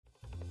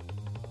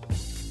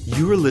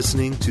You are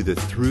listening to the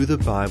Through the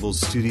Bible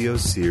studio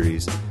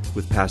series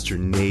with Pastor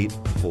Nate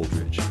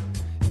Holdridge.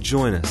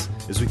 Join us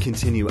as we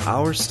continue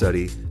our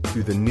study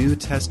through the New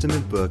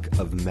Testament book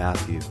of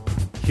Matthew.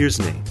 Here's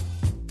Nate.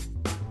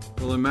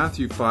 Well, in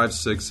Matthew 5,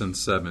 6, and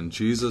 7,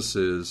 Jesus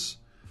is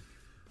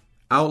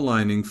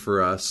outlining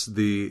for us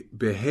the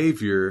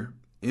behavior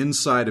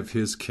inside of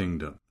his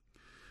kingdom.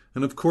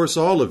 And of course,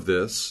 all of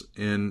this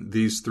in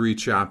these 3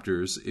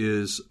 chapters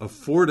is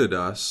afforded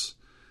us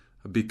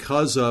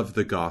because of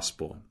the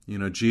gospel. You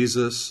know,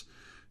 Jesus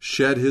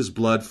shed his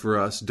blood for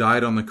us,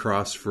 died on the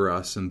cross for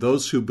us, and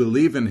those who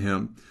believe in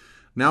him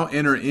now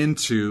enter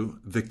into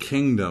the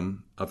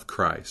kingdom of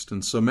Christ.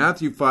 And so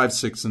Matthew 5,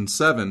 6, and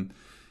 7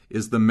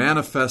 is the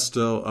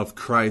manifesto of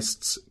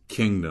Christ's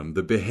kingdom,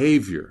 the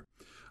behavior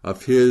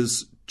of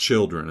his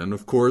children. And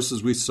of course,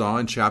 as we saw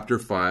in chapter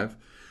 5,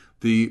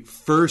 the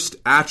first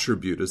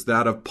attribute is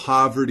that of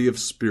poverty of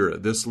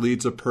spirit. This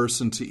leads a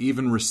person to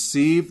even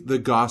receive the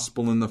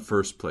gospel in the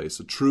first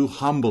place, a true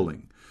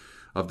humbling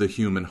of the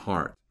human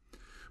heart.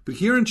 But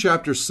here in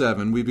chapter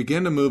 7, we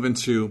begin to move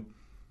into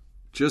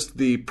just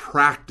the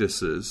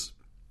practices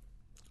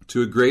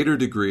to a greater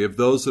degree of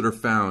those that are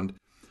found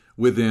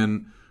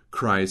within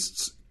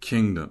Christ's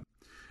kingdom.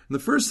 And the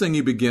first thing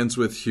he begins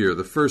with here,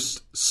 the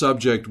first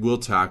subject we'll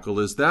tackle,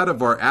 is that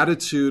of our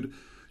attitude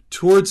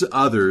towards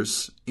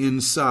others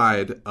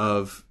inside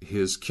of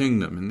his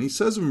kingdom. And he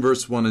says in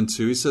verse 1 and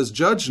 2, he says,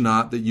 "Judge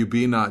not that you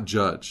be not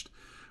judged.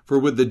 For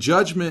with the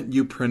judgment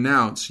you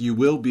pronounce, you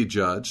will be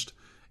judged,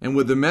 and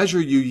with the measure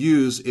you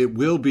use, it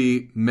will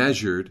be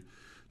measured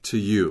to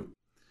you."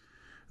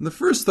 And the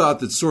first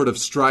thought that sort of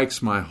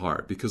strikes my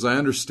heart, because I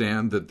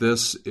understand that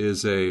this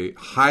is a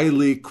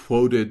highly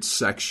quoted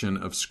section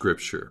of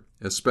Scripture,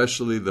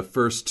 especially the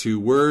first 2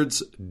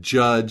 words,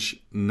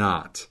 judge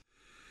not.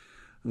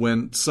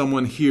 When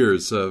someone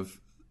hears of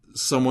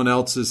someone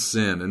else's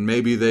sin and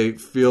maybe they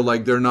feel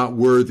like they're not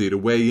worthy to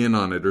weigh in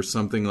on it or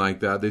something like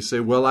that, they say,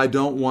 well, I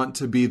don't want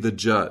to be the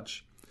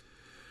judge.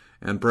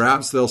 And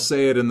perhaps they'll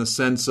say it in the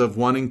sense of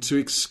wanting to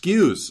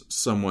excuse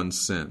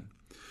someone's sin.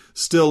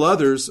 Still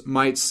others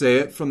might say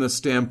it from the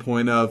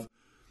standpoint of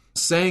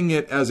saying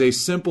it as a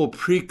simple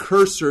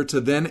precursor to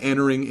then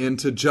entering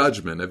into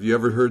judgment. Have you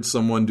ever heard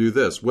someone do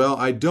this? Well,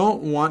 I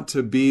don't want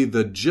to be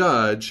the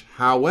judge,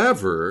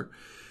 however...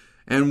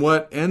 And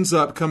what ends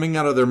up coming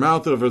out of their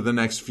mouth over the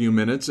next few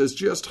minutes is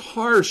just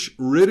harsh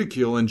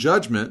ridicule and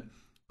judgment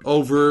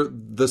over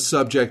the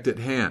subject at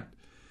hand.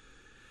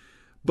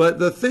 But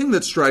the thing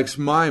that strikes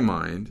my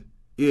mind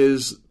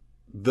is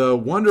the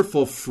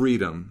wonderful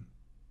freedom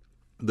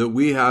that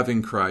we have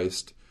in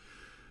Christ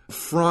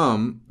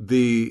from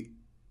the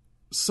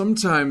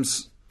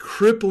sometimes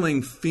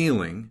crippling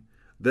feeling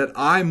that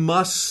I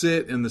must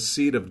sit in the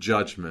seat of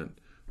judgment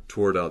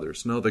toward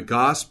others. No, the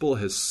gospel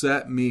has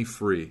set me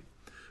free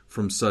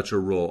from such a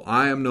role.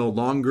 I am no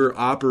longer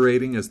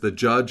operating as the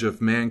judge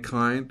of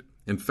mankind.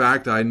 In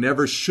fact, I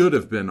never should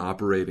have been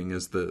operating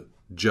as the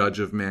judge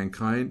of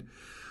mankind.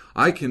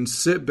 I can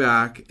sit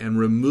back and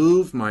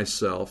remove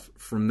myself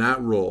from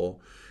that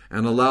role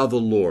and allow the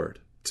Lord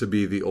to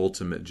be the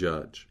ultimate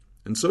judge.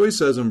 And so he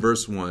says in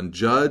verse 1,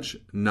 "Judge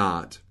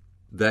not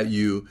that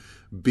you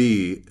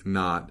be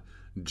not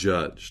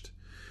judged."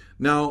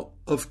 Now,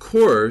 of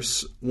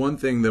course, one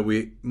thing that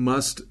we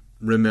must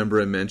remember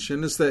and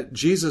mention is that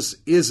Jesus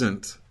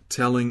isn't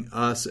telling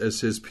us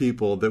as his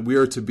people that we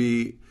are to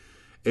be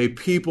a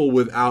people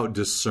without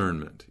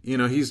discernment. You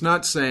know, he's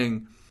not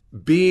saying,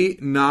 be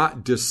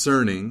not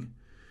discerning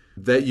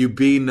that you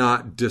be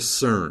not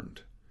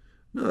discerned.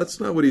 No,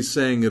 that's not what he's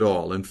saying at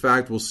all. In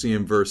fact, we'll see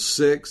in verse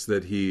 6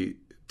 that he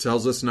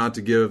tells us not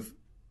to give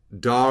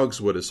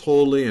dogs what is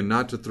holy and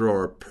not to throw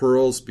our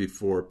pearls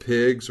before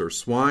pigs or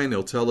swine.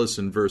 He'll tell us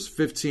in verse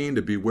 15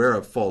 to beware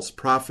of false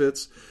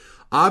prophets.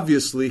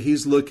 Obviously,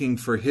 he's looking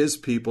for his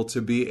people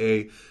to be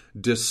a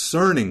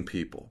discerning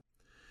people.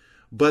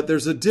 But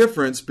there's a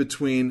difference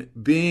between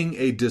being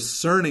a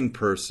discerning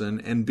person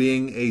and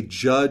being a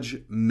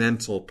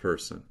judgmental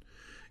person.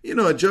 You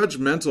know, a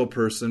judgmental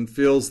person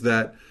feels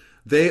that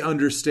they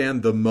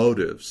understand the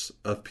motives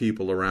of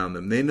people around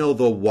them. They know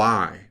the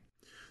why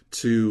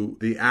to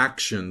the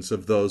actions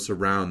of those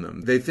around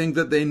them. They think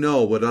that they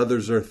know what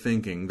others are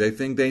thinking. They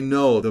think they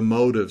know the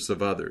motives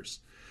of others.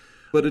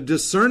 But a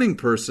discerning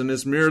person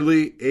is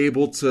merely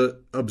able to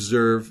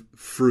observe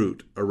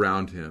fruit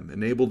around him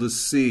and able to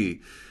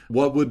see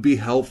what would be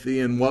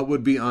healthy and what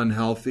would be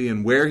unhealthy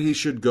and where he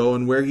should go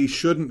and where he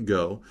shouldn't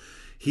go.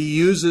 He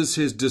uses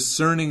his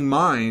discerning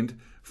mind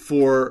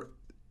for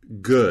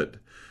good.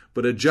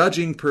 But a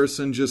judging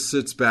person just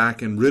sits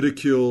back and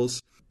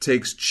ridicules,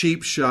 takes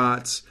cheap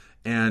shots,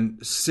 and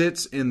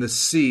sits in the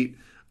seat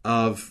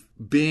of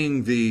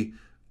being the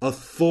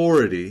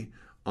authority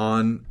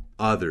on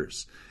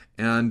others.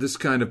 And this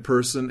kind of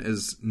person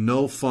is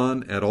no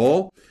fun at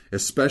all,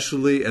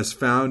 especially as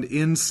found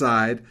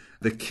inside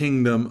the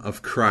kingdom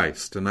of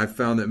Christ. And I've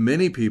found that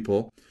many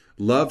people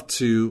love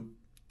to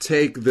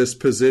take this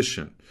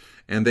position,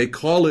 and they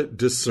call it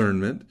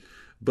discernment,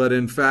 but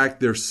in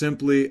fact, they're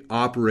simply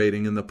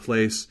operating in the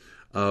place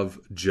of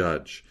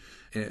judge,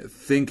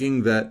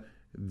 thinking that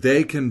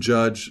they can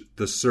judge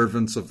the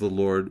servants of the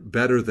Lord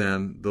better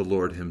than the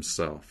Lord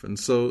himself. And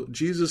so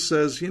Jesus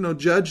says,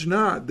 judge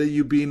not that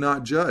you be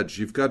not judged.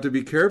 You've got to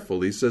be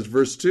careful. He says,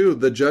 verse 2,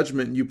 the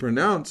judgment you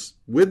pronounce,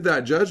 with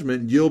that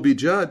judgment you'll be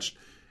judged.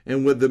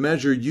 And with the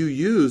measure you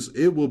use,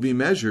 it will be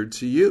measured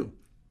to you.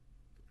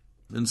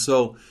 And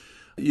so,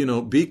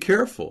 be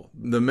careful.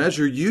 The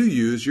measure you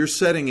use, you're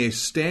setting a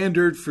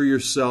standard for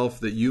yourself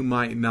that you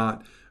might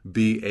not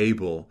be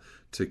able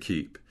to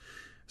keep.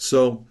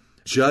 So,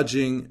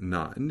 judging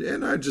not.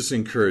 And I just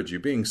encourage you,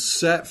 being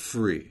set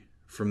free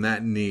from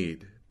that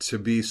need to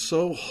be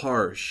so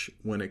harsh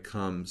when it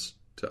comes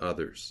to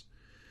others.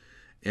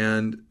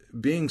 And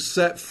being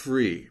set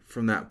free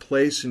from that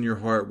place in your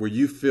heart where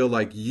you feel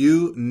like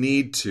you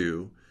need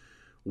to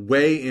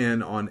weigh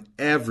in on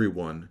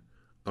everyone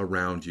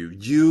around you.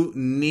 You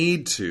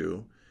need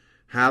to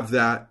have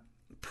that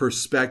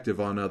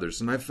perspective on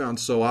others. And I found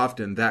so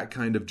often that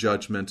kind of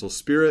judgmental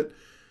spirit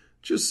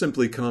just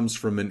simply comes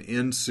from an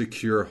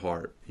insecure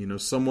heart.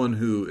 Someone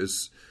who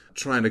is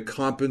trying to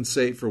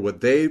compensate for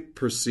what they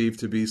perceive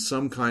to be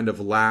some kind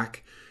of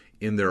lack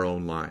in their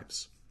own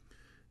lives.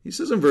 He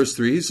says in verse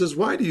 3, he says,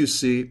 why do you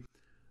see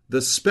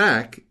the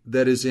speck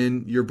that is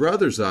in your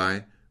brother's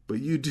eye, but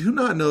you do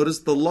not notice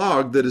the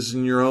log that is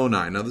in your own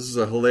eye? Now, this is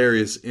a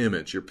hilarious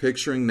image. You're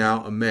picturing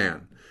now a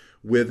man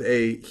with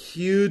a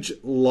huge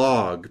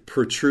log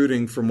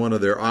protruding from one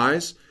of their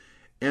eyes,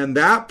 and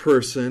that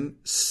person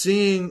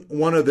seeing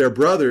one of their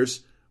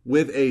brothers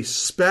with a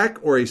speck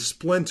or a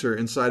splinter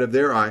inside of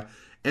their eye,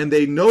 and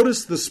they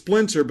notice the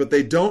splinter, but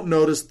they don't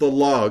notice the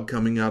log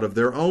coming out of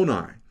their own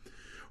eye.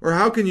 Or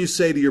how can you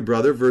say to your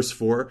brother, verse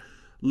 4,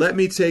 let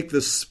me take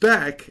the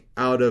speck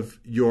out of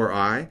your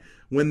eye,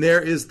 when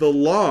there is the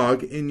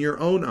log in your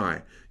own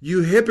eye?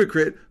 You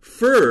hypocrite,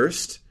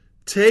 first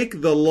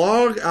take the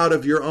log out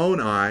of your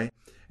own eye,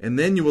 and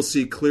then you will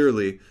see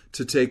clearly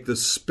to take the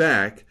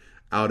speck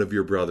out of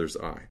your brother's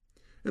eye.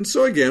 And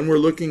so again, we're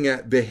looking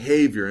at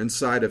behavior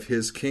inside of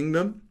his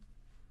kingdom.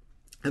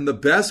 And the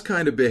best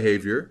kind of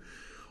behavior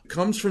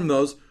comes from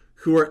those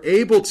who are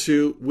able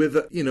to, with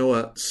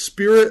a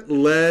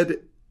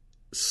spirit-led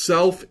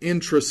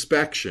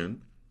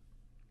self-introspection,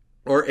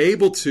 are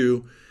able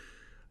to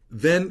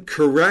then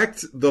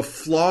correct the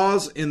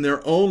flaws in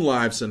their own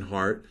lives and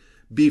heart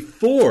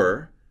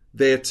before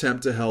they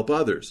attempt to help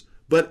others.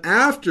 But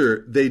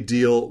after they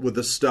deal with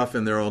the stuff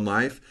in their own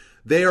life,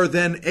 they are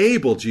then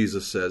able,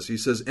 Jesus says, he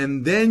says,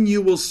 and then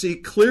you will see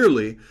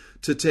clearly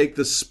to take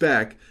the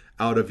speck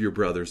out of your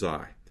brother's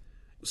eye.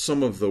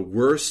 Some of the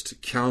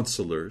worst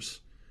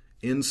counselors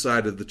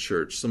inside of the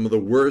church, some of the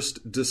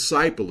worst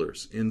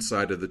disciplers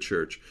inside of the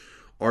church,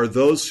 are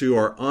those who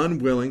are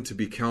unwilling to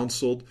be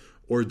counseled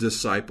or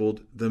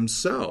discipled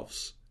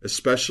themselves,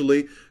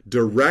 especially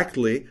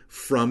directly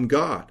from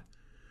God.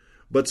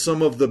 But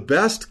some of the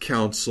best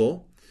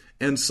counsel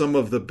and some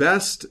of the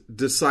best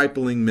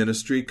discipling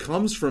ministry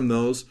comes from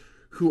those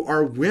who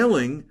are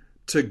willing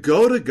to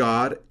go to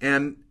God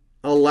and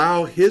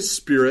allow His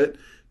Spirit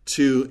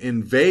to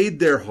invade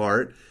their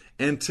heart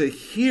and to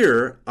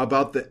hear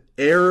about the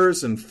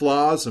errors and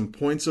flaws and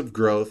points of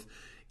growth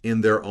in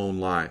their own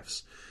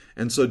lives.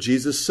 And so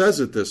Jesus says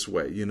it this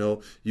way,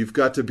 you've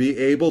got to be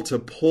able to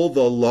pull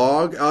the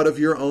log out of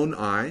your own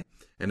eye,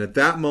 and at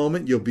that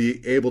moment you'll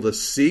be able to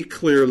see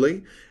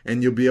clearly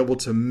and you'll be able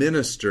to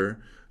minister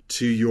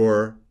to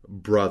your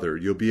brother.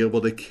 You'll be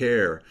able to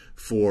care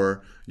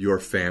for your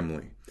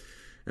family.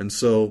 And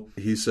so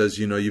he says,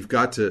 you've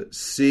got to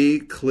see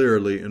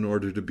clearly in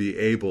order to be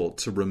able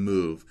to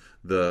remove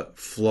the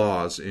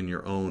flaws in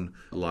your own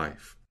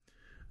life.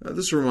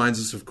 This reminds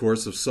us, of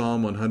course, of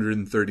Psalm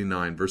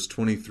 139, verse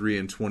 23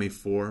 and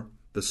 24.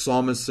 The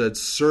psalmist said,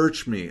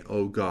 search me,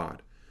 O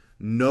God,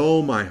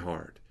 know my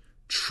heart,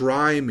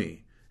 try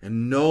me,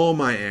 and know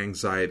my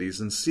anxieties,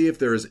 and see if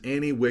there is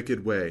any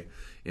wicked way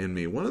in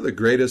me. One of the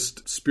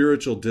greatest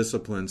spiritual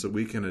disciplines that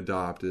we can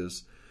adopt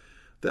is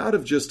that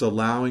of just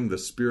allowing the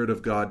Spirit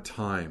of God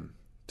time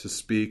to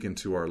speak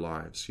into our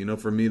lives.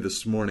 For me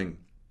this morning,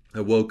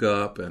 I woke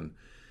up and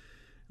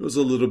it was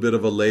a little bit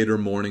of a later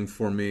morning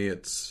for me.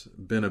 It's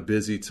been a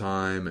busy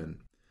time and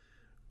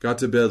got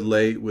to bed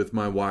late with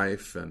my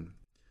wife. And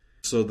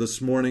so this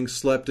morning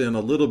slept in a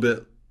little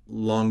bit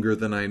longer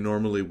than I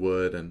normally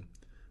would.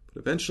 But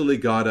eventually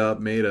got up,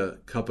 made a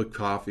cup of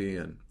coffee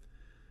and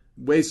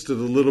wasted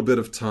a little bit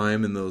of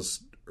time in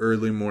those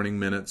early morning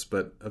minutes.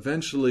 But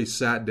eventually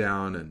sat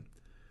down and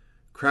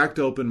cracked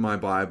open my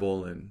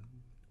Bible and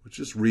was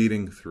just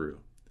reading through.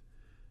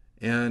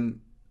 And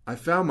I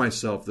found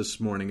myself this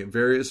morning at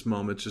various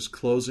moments just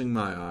closing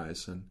my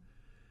eyes and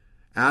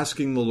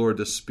asking the Lord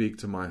to speak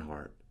to my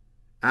heart,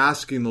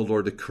 asking the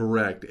Lord to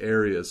correct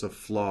areas of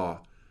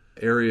flaw,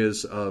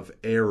 areas of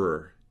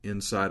error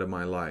inside of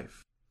my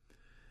life.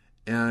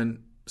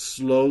 And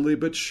slowly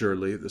but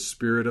surely, the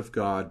Spirit of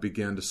God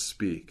began to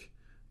speak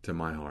to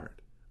my heart.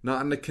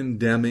 Not in a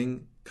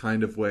condemning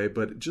kind of way,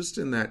 but just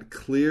in that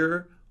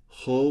clear,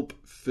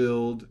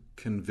 hope-filled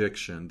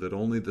conviction that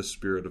only the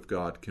Spirit of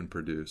God can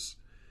produce.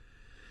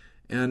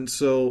 And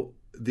so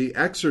the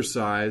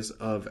exercise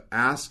of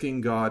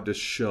asking God to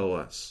show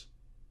us,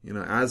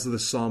 as the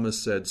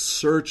psalmist said,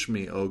 "Search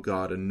me, O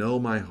God, and know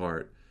my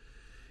heart."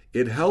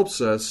 It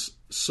helps us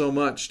so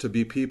much to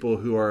be people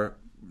who are,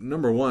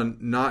 number one,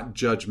 not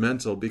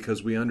judgmental,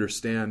 because we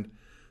understand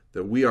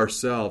that we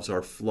ourselves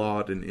are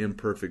flawed and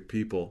imperfect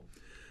people.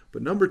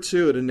 But number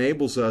two, it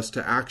enables us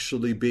to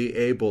actually be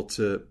able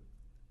to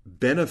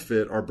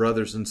benefit our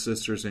brothers and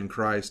sisters in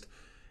Christ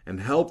and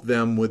help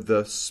them with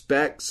the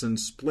specks and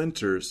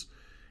splinters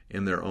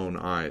in their own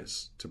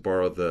eyes, to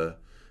borrow the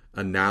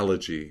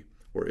analogy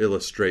or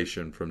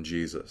illustration from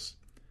Jesus.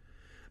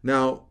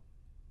 Now,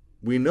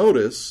 we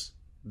notice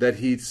that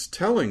he's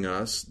telling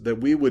us that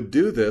we would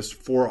do this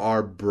for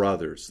our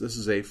brothers. This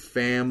is a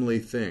family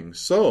thing.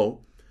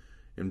 So,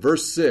 in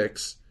verse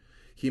 6,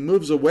 he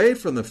moves away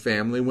from the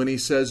family when he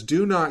says,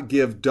 "Do not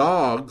give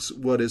dogs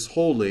what is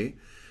holy,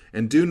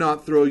 and do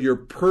not throw your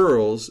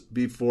pearls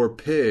before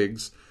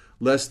pigs,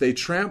 lest they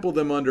trample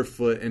them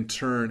underfoot and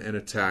turn and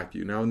attack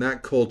you." Now, in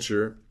that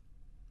culture,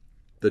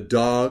 the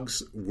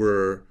dogs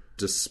were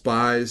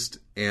despised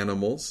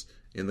animals.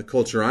 In the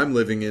culture I'm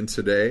living in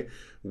today,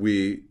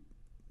 we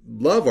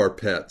love our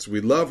pets,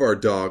 we love our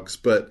dogs,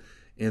 but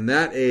in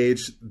that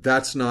age,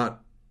 that's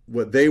not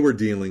what they were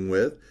dealing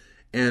with.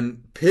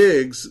 And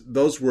pigs,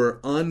 those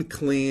were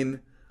unclean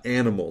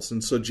animals.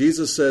 And so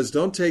Jesus says,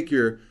 don't take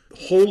your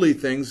holy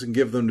things and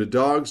give them to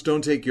dogs.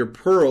 Don't take your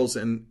pearls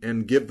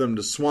and give them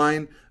to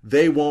swine.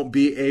 They won't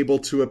be able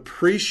to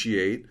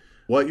appreciate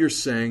what you're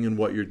saying and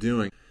what you're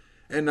doing.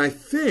 And I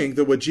think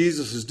that what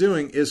Jesus is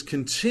doing is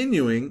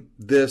continuing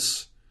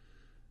this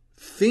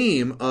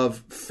theme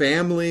of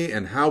family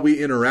and how we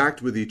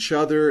interact with each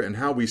other and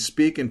how we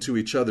speak into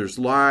each other's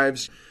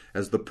lives.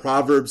 As the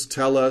Proverbs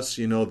tell us,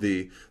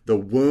 the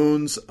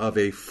wounds of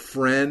a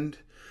friend,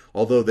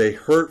 although they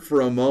hurt for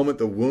a moment,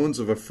 the wounds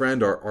of a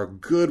friend are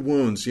good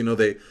wounds.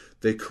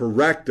 They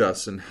correct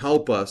us and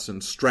help us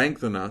and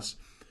strengthen us.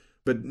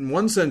 But in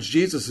one sense,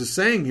 Jesus is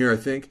saying here, I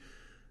think,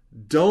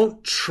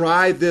 don't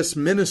try this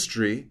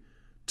ministry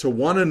to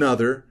one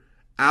another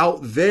out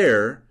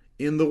there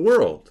in the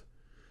world.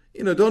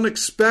 Don't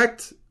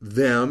expect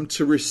them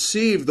to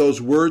receive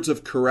those words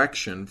of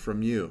correction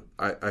from you.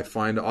 I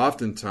find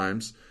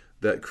oftentimes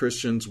that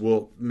Christians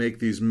will make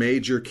these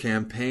major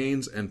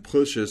campaigns and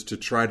pushes to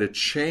try to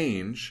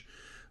change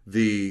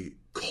the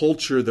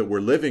culture that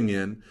we're living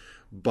in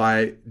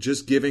by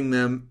just giving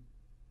them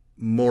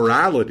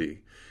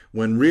morality,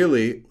 when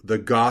really the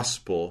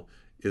gospel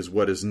is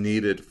what is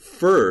needed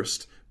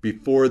first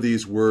before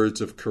these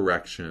words of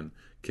correction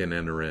can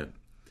enter in.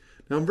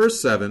 Now in verse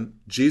 7,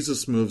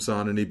 Jesus moves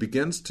on and he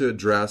begins to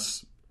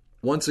address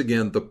once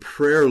again the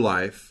prayer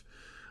life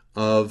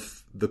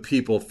of the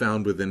people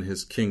found within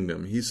his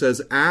kingdom. He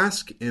says,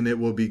 "Ask and it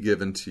will be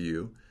given to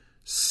you.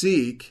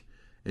 Seek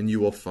and you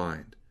will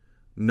find.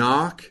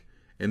 Knock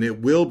and it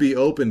will be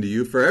open to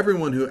you. For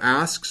everyone who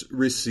asks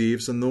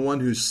receives, and the one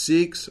who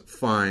seeks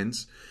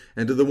finds,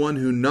 and to the one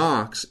who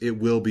knocks it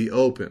will be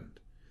opened."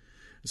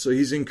 So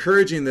he's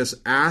encouraging this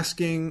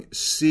asking,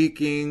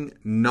 seeking,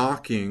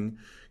 knocking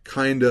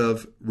kind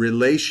of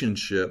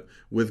relationship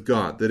with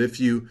God. That if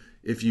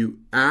you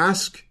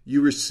ask,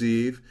 you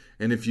receive,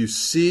 and if you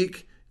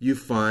seek, you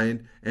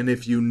find, and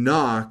if you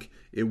knock,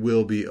 it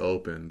will be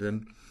opened.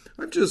 And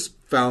I've just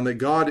found that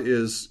God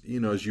is,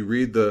 as you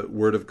read the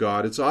Word of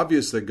God, it's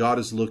obvious that God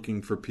is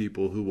looking for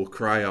people who will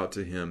cry out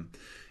to Him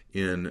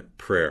in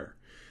prayer.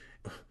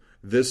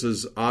 This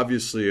is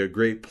obviously a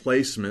great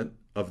placement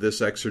of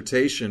this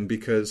exhortation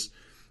because,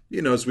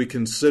 as we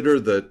consider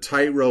the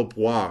tightrope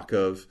walk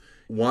of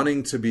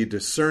wanting to be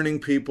discerning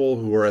people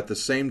who are at the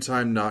same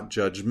time not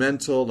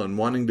judgmental and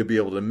wanting to be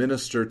able to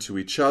minister to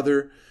each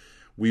other,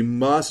 we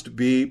must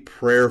be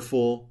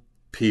prayerful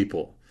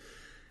people.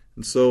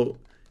 And so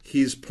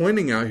he's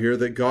pointing out here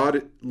that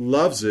God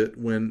loves it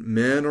when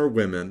men or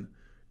women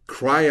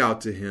cry out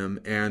to Him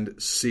and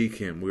seek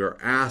Him. We are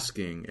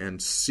asking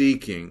and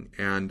seeking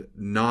and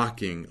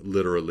knocking,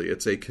 literally.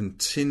 It's a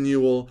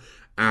continual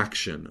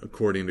action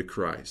according to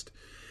Christ.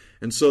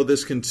 And so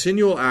this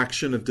continual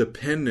action of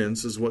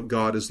dependence is what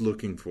God is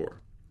looking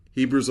for.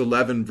 Hebrews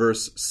 11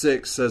 verse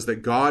 6 says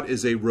that God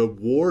is a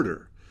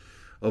rewarder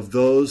of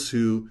those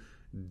who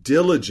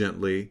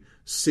diligently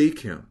seek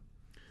Him.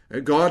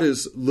 God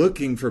is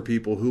looking for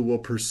people who will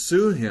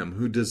pursue Him,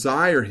 who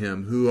desire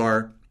Him, who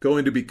are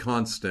going to be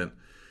constant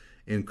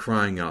in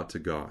crying out to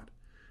God.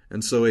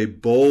 And so a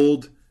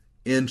bold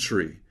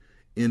entry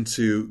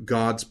into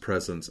God's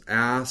presence.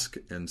 Ask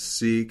and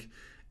seek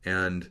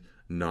and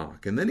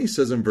knock. And then he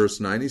says in verse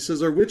 9, he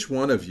says, "Or which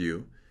one of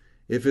you,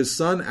 if his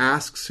son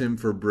asks him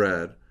for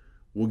bread,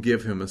 will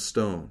give him a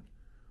stone?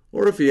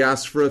 Or if he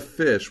asks for a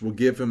fish, will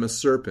give him a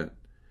serpent?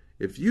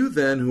 If you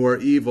then, who are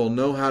evil,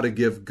 know how to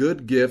give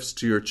good gifts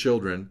to your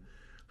children,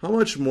 how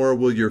much more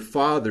will your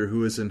Father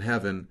who is in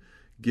heaven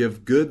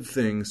give good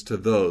things to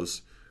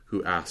those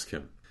who ask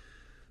Him?"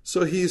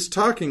 So he's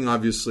talking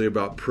obviously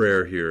about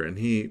prayer here, and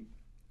he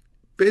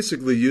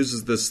basically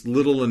uses this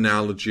little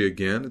analogy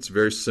again. It's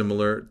very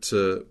similar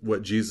to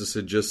what Jesus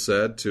had just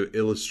said to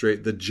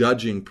illustrate the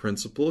judging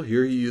principle.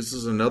 Here he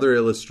uses another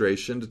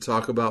illustration to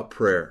talk about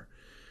prayer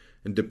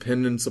and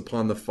dependence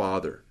upon the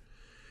Father.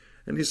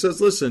 And he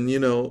says, listen,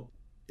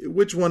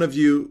 which one of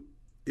you,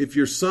 if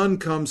your son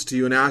comes to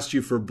you and asks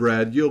you for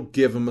bread, you'll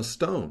give him a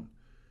stone?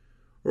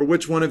 Or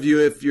which one of you,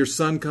 if your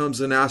son comes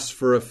and asks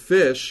for a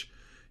fish,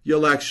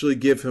 you'll actually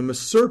give him a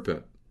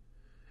serpent?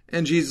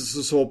 And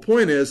Jesus' whole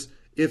point is,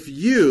 if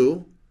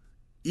you,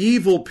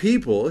 evil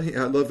people,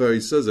 I love how he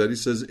says that. He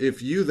says,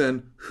 if you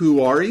then, who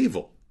are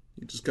evil,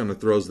 he just kind of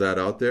throws that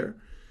out there.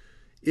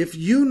 If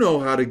you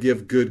know how to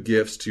give good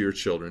gifts to your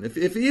children, if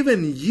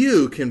even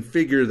you can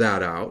figure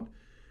that out,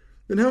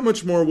 then how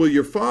much more will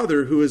your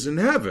Father who is in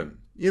heaven?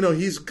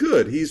 He's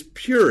good, he's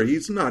pure,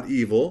 he's not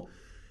evil.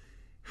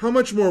 How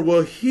much more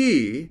will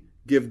he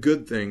give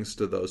good things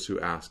to those who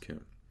ask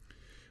him?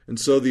 And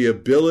so the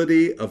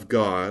ability of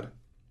God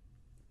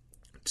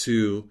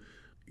to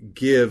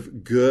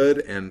give good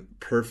and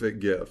perfect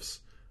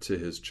gifts to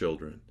his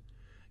children.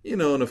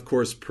 And of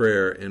course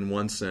prayer in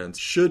one sense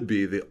should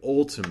be the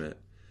ultimate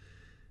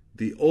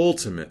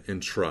in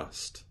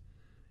trust.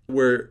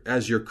 Where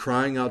as you're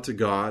crying out to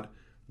God,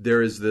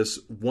 there is this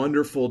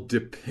wonderful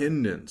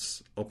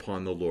dependence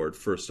upon the Lord,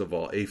 first of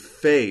all, a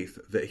faith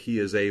that he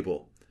is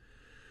able.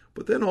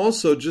 But then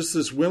also just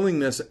this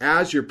willingness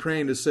as you're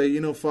praying to say,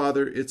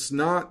 Father, it's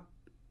not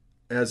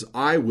as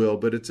I will,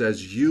 but it's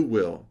as you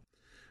will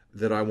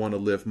that I want to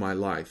live my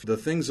life. The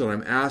things that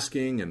I'm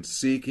asking and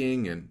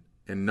seeking and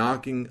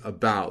knocking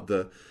about,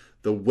 the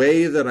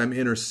way that I'm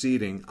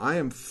interceding, I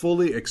am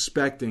fully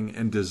expecting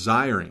and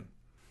desiring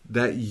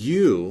that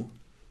you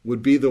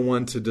would be the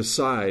one to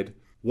decide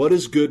what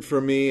is good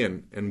for me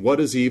and what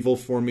is evil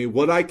for me,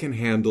 what I can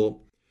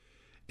handle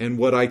and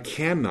what I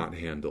cannot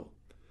handle.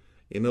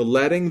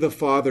 Letting the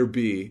Father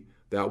be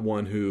that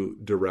one who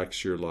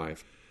directs your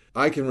life.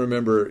 I can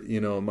remember,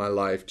 in my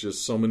life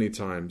just so many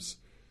times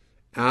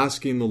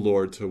asking the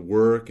Lord to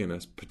work in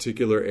a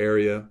particular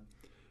area,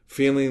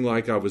 feeling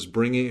like I was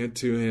bringing it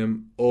to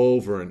him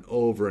over and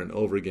over and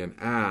over again,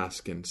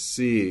 ask and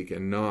seek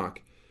and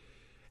knock.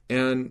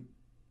 And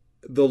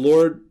the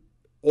Lord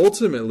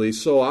ultimately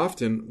so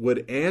often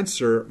would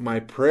answer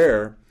my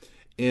prayer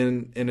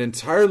in an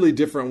entirely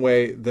different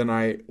way than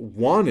I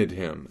wanted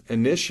him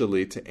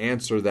initially to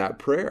answer that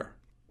prayer.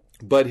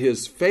 But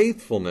his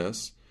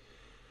faithfulness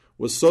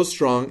was so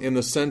strong in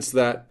the sense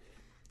that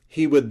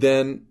he would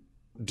then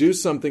do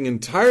something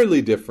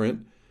entirely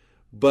different,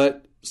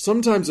 but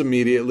sometimes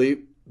immediately,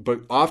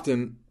 but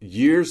often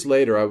years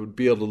later, I would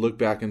be able to look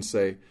back and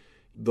say,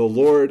 the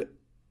Lord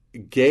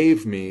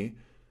gave me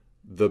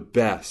the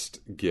best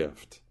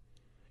gift.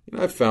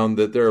 I've found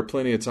that there are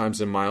plenty of times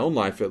in my own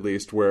life, at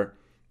least, where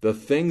the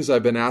things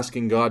I've been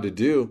asking God to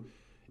do,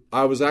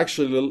 I was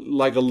actually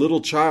like a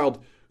little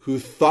child who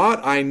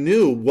thought I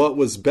knew what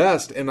was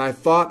best, and I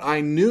thought I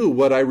knew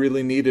what I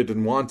really needed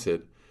and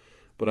wanted.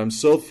 But I'm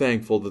so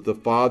thankful that the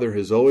Father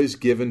has always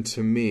given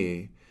to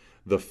me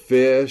the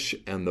fish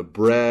and the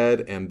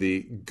bread and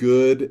the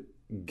good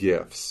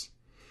gifts.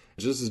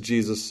 Just as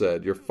Jesus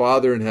said, your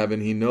Father in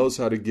heaven, he knows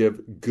how to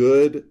give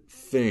good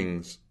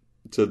things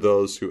to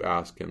those who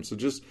ask him. So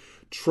just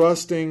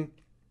trusting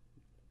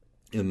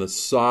in the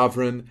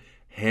sovereign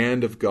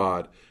hand of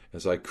God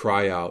as I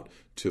cry out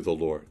to the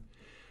Lord.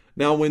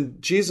 Now, when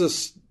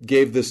Jesus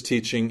gave this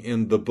teaching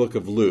in the book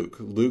of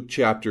Luke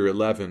chapter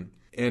 11,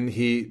 and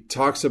he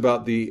talks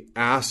about the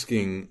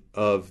asking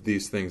of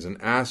these things and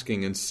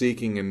asking and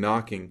seeking and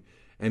knocking,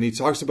 and he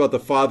talks about the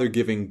Father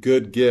giving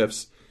good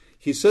gifts,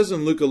 he says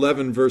in Luke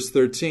 11 verse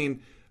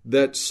 13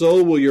 that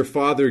so will your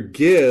Father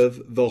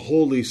give the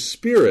Holy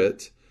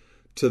Spirit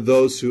to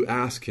those who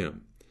ask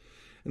him.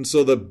 And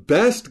so the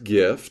best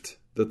gift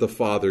that the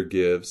Father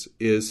gives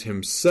is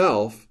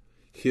himself,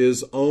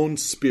 his own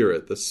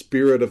Spirit, the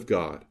Spirit of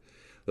God,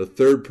 the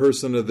third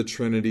person of the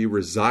Trinity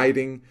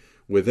residing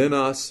within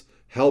us,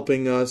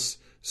 helping us,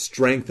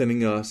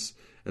 strengthening us.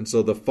 And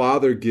so the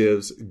Father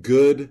gives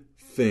good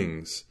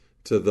things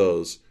to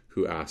those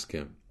who ask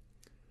him.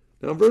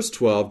 Now, verse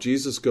 12,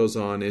 Jesus goes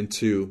on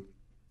into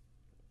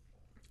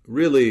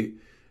really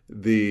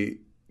the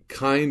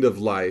kind of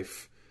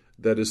life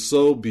that is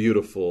so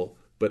beautiful,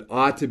 but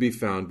ought to be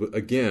found,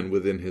 again,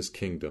 within his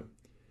kingdom.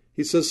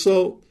 He says,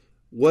 so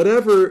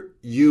whatever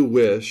you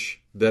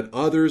wish that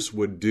others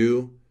would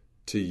do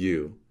to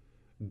you,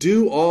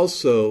 do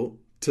also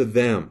to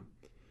them.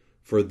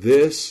 For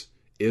this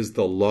is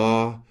the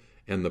law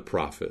and the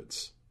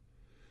prophets.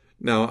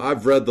 Now,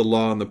 I've read the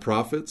law and the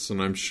prophets,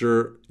 and I'm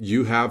sure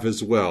you have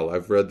as well.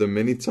 I've read them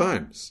many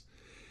times.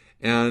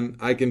 And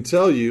I can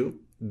tell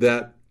you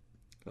that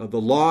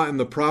the law and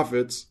the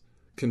prophets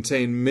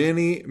contain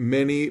many,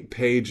 many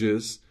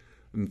pages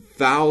and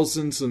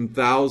thousands and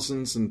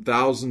thousands and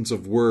thousands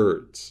of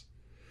words.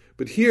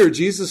 But here,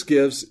 Jesus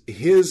gives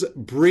his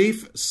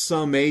brief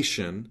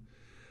summation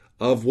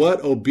of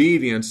what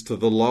obedience to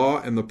the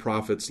law and the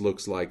prophets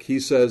looks like.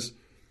 He says,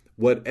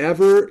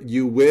 Whatever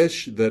you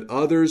wish that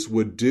others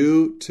would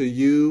do to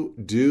you,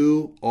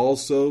 do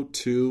also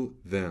to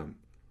them.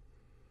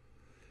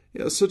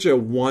 Such a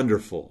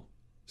wonderful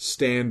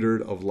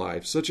standard of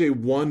life, such a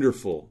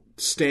wonderful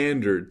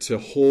standard to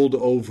hold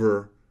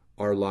over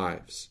our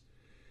lives.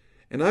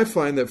 And I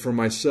find that for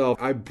myself,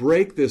 I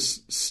break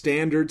this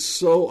standard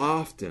so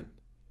often.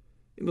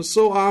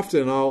 So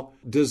often I'll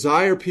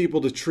desire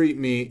people to treat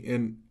me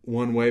in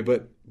one way,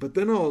 but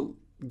then I'll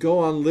go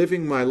on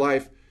living my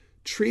life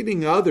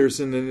treating others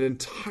in an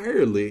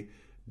entirely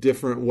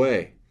different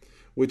way,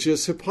 which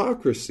is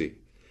hypocrisy.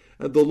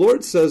 And the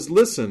Lord says,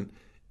 listen,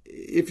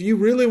 if you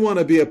really want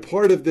to be a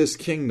part of this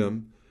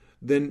kingdom,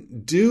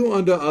 then do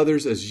unto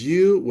others as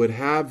you would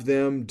have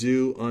them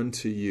do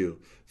unto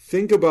you.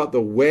 Think about the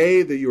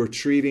way that you are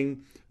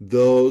treating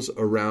those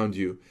around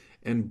you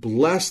and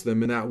bless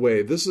them in that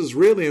way. This is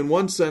really, in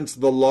one sense,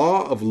 the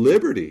law of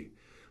liberty,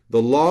 the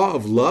law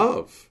of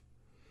love.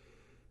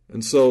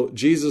 And so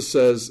Jesus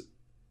says,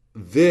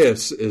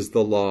 this is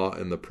the law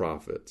and the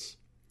prophets.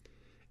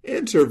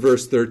 Enter,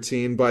 verse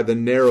 13, by the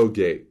narrow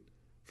gate.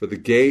 For the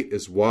gate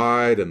is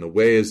wide and the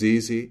way is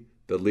easy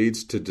that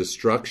leads to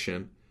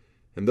destruction,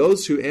 and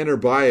those who enter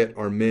by it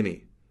are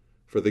many.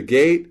 For the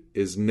gate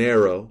is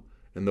narrow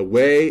and the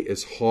way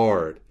is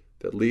hard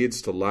that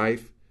leads to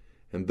life,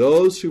 and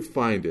those who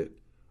find it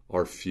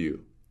are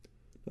few.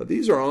 Now,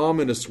 these are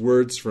ominous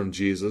words from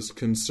Jesus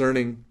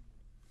concerning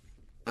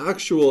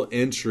actual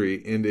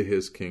entry into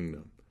his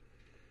kingdom.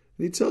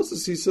 And he tells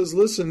us, he says,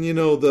 listen,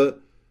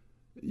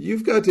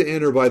 you've got to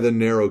enter by the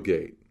narrow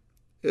gate.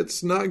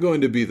 It's not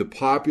going to be the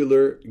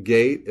popular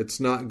gate. It's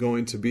not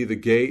going to be the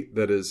gate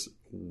that is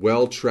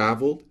well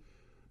traveled.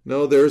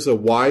 No, there's a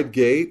wide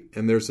gate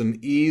and there's an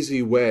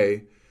easy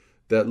way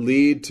that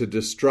lead to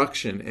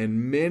destruction.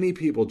 And many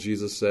people,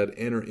 Jesus said,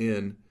 enter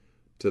in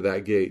to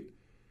that gate.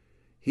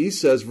 He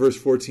says, verse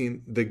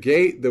 14, the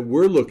gate that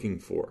we're looking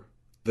for,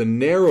 the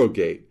narrow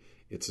gate,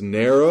 it's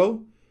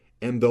narrow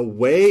and the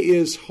way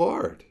is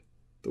hard.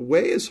 The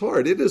way is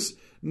hard. It is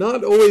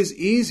not always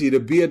easy to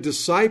be a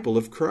disciple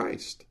of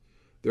Christ.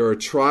 There are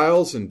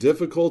trials and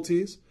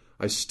difficulties.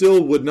 I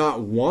still would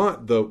not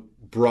want the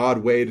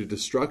broad way to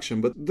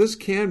destruction, but this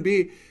can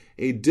be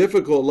a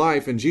difficult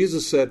life. And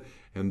Jesus said,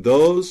 and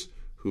those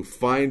who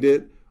find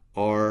it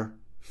are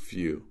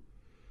few.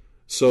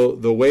 So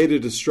the way to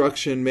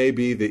destruction may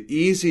be the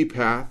easy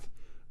path,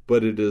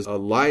 but it is a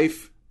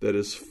life that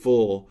is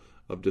full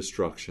of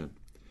destruction.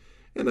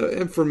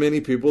 And for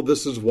many people,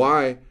 this is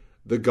why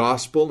the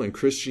gospel and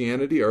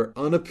Christianity are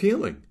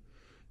unappealing.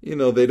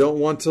 They don't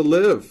want to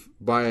live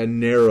by a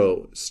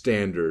narrow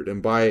standard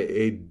and by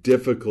a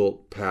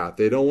difficult path.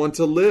 They don't want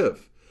to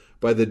live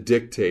by the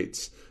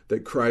dictates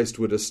that Christ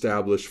would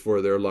establish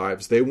for their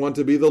lives. They want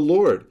to be the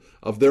Lord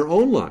of their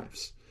own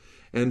lives.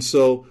 And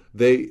so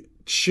they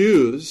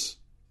choose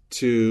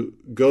to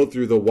go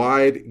through the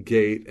wide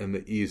gate and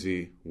the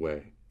easy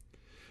way.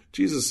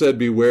 Jesus said,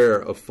 beware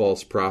of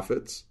false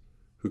prophets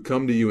who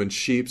come to you in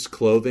sheep's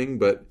clothing,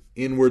 but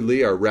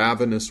inwardly are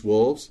ravenous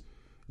wolves.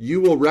 You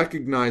will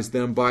recognize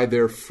them by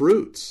their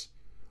fruits.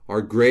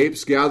 Are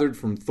grapes gathered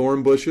from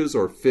thorn bushes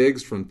or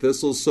figs from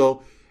thistles?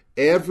 So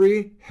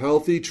every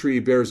healthy tree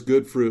bears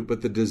good fruit,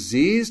 but the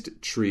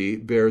diseased tree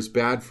bears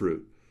bad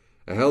fruit.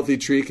 A healthy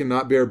tree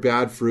cannot bear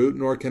bad fruit,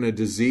 nor can a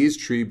diseased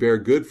tree bear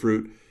good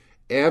fruit.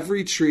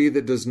 Every tree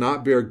that does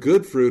not bear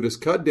good fruit is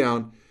cut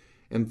down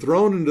and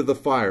thrown into the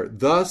fire.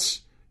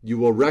 Thus you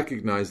will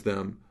recognize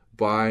them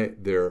by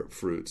their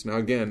fruits. Now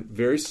again,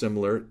 very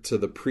similar to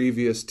the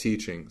previous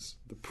teachings,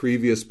 the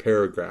previous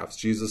paragraphs.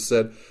 Jesus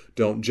said,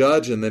 don't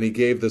judge, and then he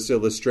gave this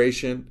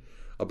illustration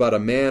about a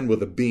man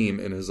with a beam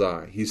in his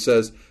eye. He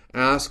says,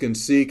 ask and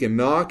seek and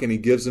knock, and he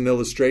gives an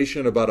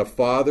illustration about a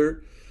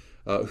father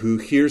who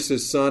hears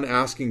his son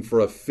asking for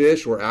a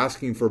fish or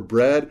asking for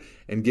bread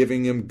and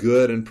giving him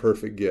good and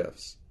perfect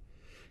gifts.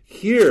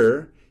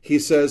 Here, he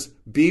says,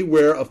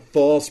 beware of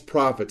false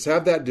prophets.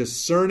 Have that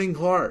discerning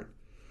heart.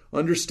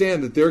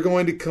 Understand that they're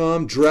going to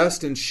come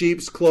dressed in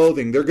sheep's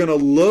clothing. They're going to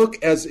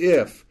look as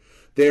if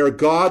they are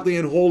godly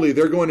and holy.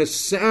 They're going to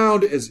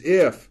sound as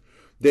if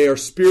they are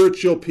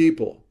spiritual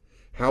people.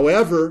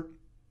 However,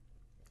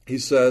 he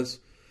says,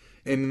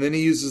 and then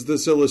he uses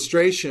this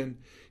illustration,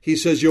 he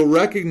says, you'll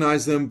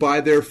recognize them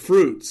by their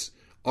fruits.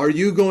 Are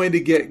you going to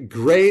get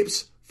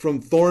grapes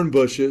from thorn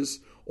bushes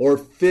or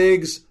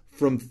figs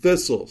from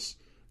thistles?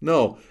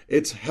 No,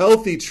 it's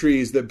healthy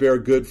trees that bear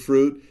good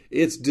fruit.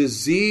 It's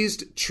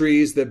diseased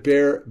trees that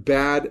bear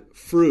bad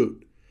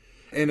fruit.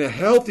 And a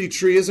healthy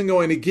tree isn't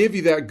going to give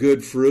you that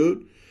good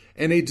fruit,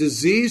 and a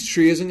diseased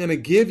tree isn't going to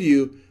give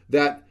you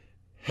that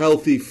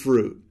healthy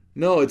fruit.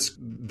 No, it's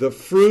the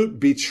fruit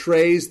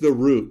betrays the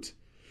root.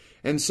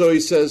 And so he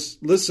says,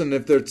 listen,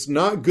 if there's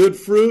not good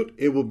fruit,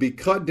 it will be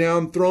cut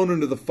down, thrown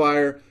into the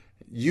fire.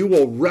 You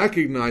will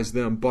recognize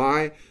them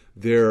by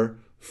their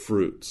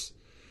fruits.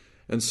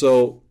 And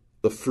so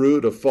the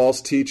fruit of false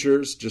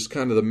teachers, just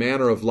kind of the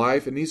manner of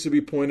life, it needs to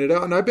be pointed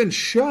out. And I've been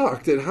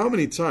shocked at how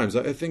many times,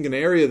 I think an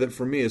area that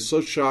for me is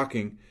so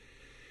shocking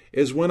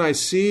is when I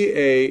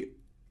see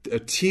a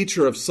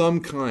teacher of some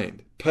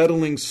kind,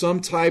 peddling some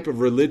type of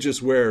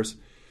religious wares,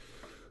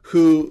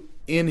 who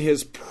in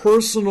his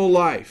personal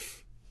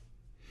life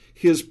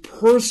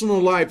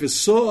is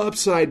so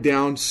upside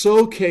down,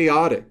 so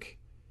chaotic,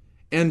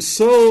 and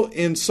so,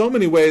 in so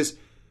many ways,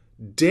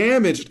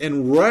 damaged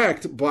and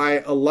wrecked by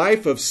a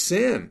life of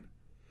sin.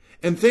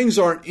 And things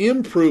aren't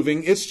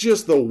improving, it's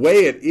just the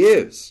way it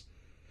is.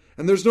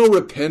 And there's no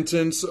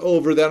repentance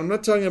over that. I'm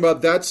not talking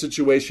about that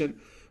situation,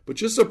 but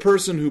just a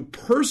person who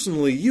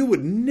personally you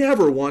would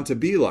never want to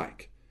be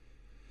like.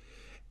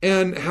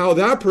 And how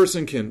that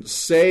person can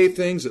say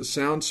things that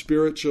sound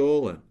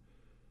spiritual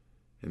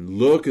and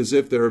look as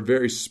if they're a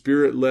very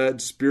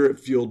spirit-led,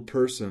 spirit-fueled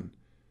person.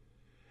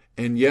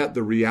 And yet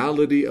the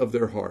reality of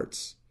their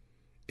hearts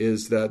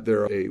is that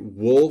they're a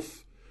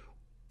wolf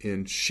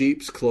in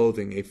sheep's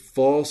clothing, a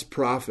false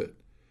prophet.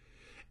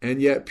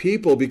 And yet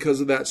people,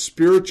 because of that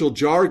spiritual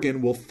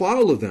jargon, will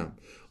follow them.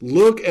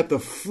 Look at the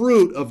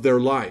fruit of their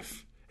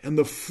life and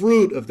the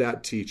fruit of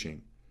that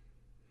teaching.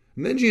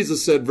 And then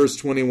Jesus said, verse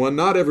 21,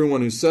 "Not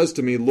everyone who says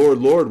to me, 'Lord,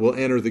 Lord,' will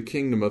enter the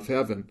kingdom of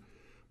heaven,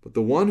 but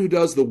the one who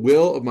does the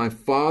will of my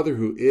Father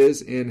who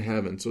is in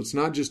heaven." So it's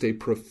not just a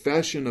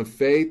profession of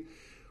faith.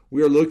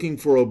 We are looking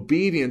for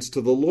obedience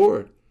to the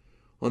Lord.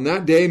 On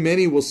that day,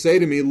 many will say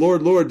to me,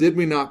 "Lord, Lord, did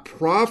we not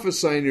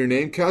prophesy in your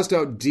name, cast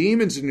out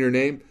demons in your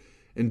name,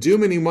 and do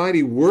many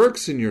mighty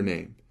works in your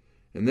name?"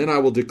 And then I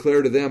will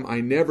declare to them, "I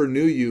never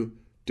knew you.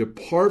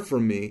 Depart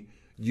from me,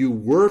 you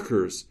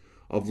workers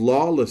of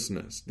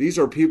lawlessness." These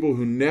are people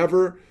who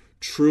never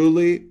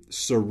truly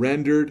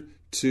surrendered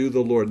to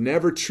the Lord,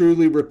 never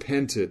truly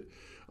repented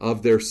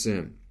of their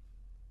sin.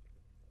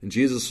 And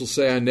Jesus will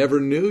say, "I never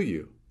knew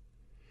you."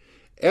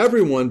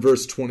 Everyone,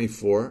 verse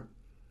 24,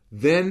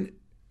 then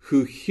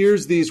who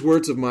hears these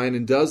words of mine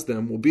and does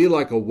them will be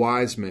like a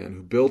wise man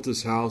who built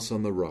his house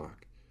on the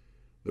rock.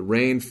 The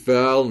rain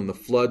fell and the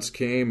floods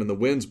came and the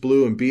winds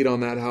blew and beat on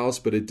that house,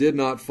 but it did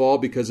not fall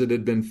because it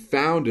had been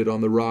founded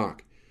on the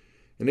rock.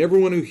 And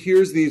everyone who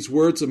hears these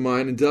words of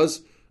mine and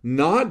does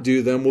not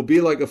do them will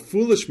be like a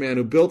foolish man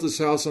who built his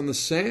house on the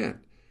sand.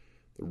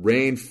 The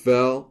rain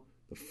fell,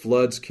 the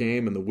floods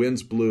came, and the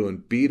winds blew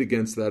and beat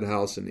against that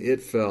house, and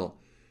it fell,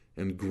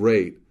 and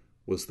great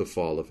was the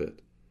fall of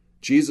it.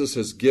 Jesus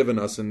has given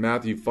us in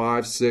Matthew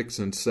 5, 6,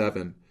 and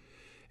 7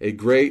 a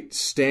great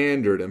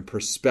standard and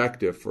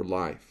perspective for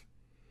life.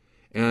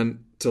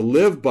 And to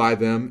live by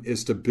them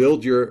is to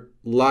build your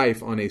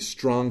life on a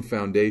strong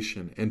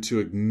foundation, and to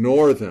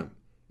ignore them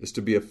is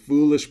to be a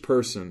foolish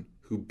person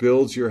who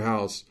builds your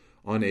house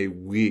on a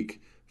weak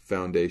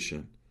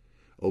foundation.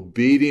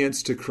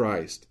 Obedience to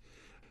Christ,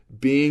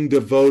 being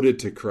devoted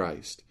to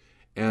Christ,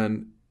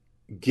 and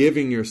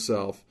giving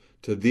yourself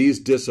to these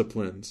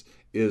disciplines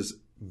is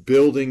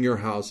building your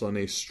house on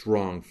a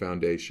strong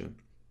foundation.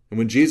 And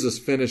when Jesus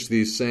finished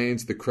these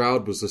sayings, the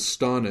crowd was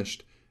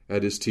astonished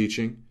at his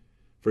teaching,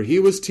 for he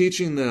was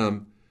teaching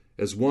them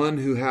as one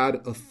who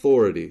had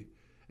authority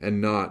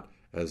and not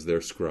as their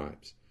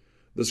scribes.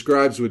 The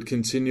scribes would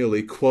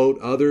continually quote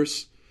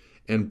others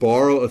and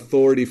borrow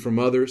authority from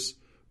others,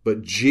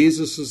 but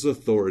Jesus'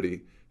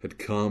 authority had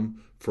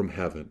come from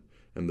heaven,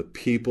 and the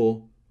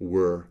people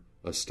were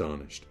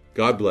astonished.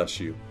 God bless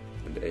you,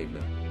 and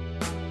amen.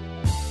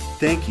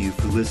 Thank you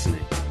for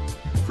listening.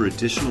 For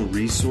additional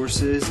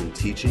resources and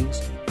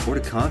teachings, or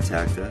to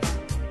contact us,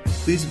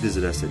 please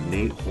visit us at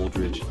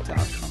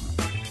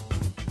nateholdridge.com.